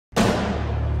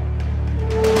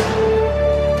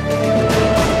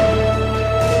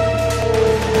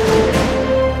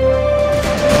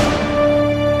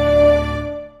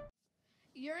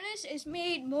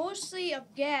mostly of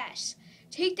gas.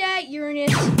 Take that,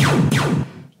 Uranus.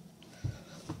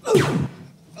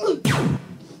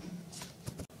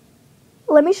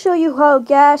 Let me show you how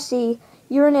gassy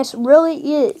Uranus really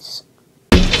is.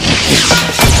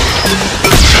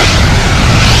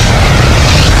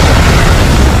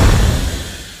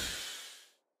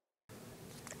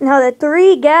 Now the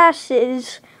three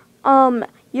gases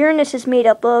Uranus is made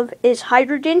up of is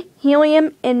hydrogen,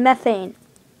 helium, and methane.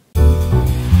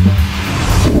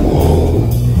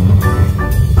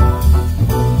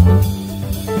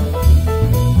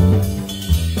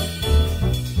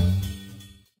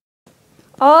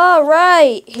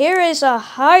 Alright, here is a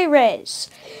high-res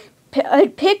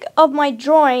pic of my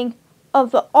drawing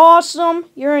of the awesome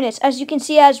Uranus. As you can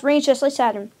see, it has rings just like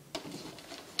Saturn.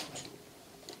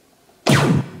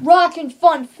 Rockin'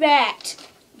 fun fact!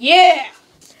 Yeah!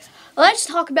 Let's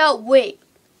talk about weight.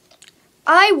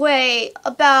 I weigh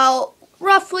about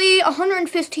roughly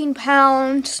 115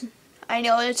 pounds. I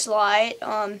know it's light.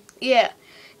 Yeah.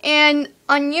 And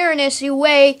on Uranus, you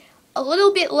weigh a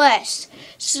little bit less.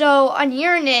 So on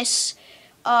Uranus,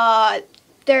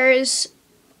 there's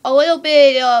a little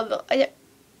bit of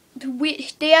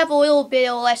they have a little bit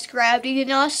of less gravity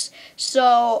than us.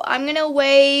 So I'm gonna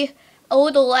weigh a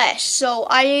little less. So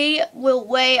I will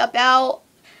weigh about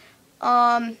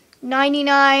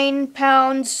 99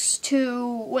 pounds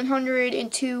to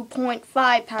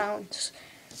 102.5 pounds.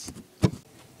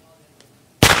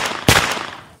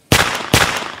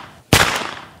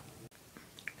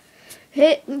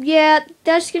 Yeah,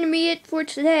 that's gonna be it for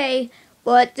today.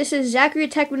 But this is Zachary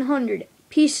Tech 100.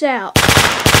 Peace out.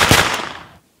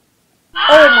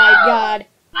 Oh my God.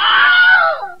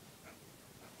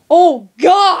 Oh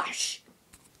gosh.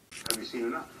 Have you seen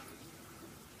enough?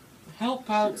 Help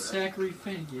out Zachary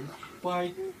Finnegan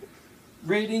by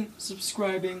rating,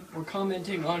 subscribing, or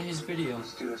commenting on his videos.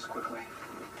 Let's do this quickly.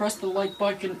 Press the like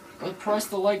button. Press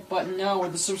the like button now, or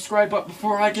the subscribe button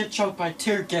before I get choked by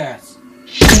tear gas.